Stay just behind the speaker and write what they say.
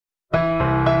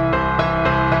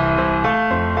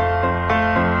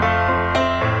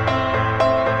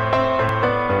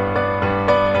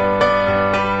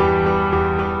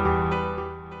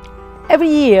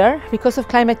every year, because of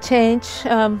climate change,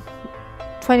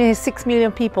 26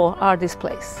 million people are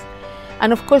displaced.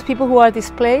 And of course, people who are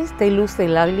displaced, they lose their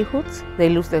livelihoods, they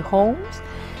lose their homes,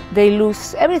 they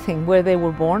lose everything, where they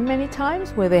were born many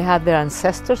times, where they had their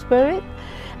ancestors buried,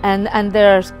 and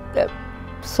their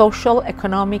social,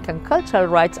 economic, and cultural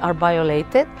rights are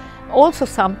violated. Also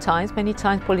sometimes, many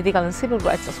times, political and civil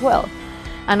rights as well.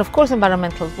 And of course,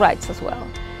 environmental rights as well.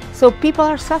 So people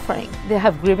are suffering. They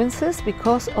have grievances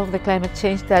because of the climate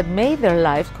change that made their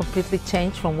lives completely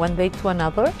change from one day to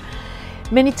another.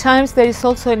 Many times there is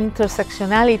also an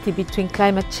intersectionality between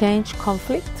climate change,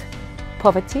 conflict,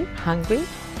 poverty, hungry.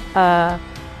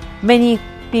 Many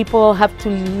people have to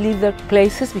leave their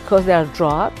places because there are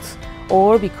droughts,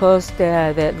 or because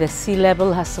the sea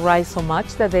level has risen so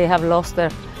much that they have lost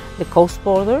the coast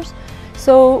borders.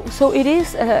 So it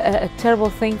is a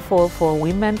terrible thing for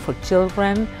women, for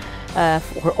children,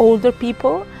 for older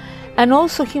people. And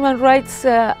also human rights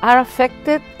are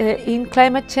affected in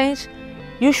climate change.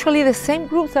 Usually the same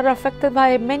groups that are affected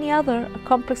by many other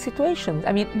complex situations.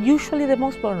 I mean, usually the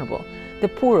most vulnerable, the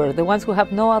poorer, the ones who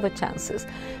have no other chances.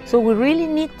 So we really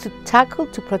need to tackle,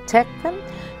 to protect them,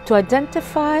 to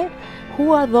identify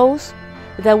who are those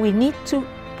that we need to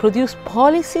produce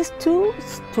policies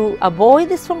to avoid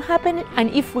this from happening, and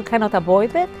if we cannot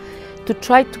avoid it, to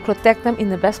try to protect them in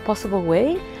the best possible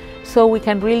way, so we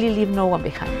can really leave no one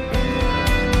behind.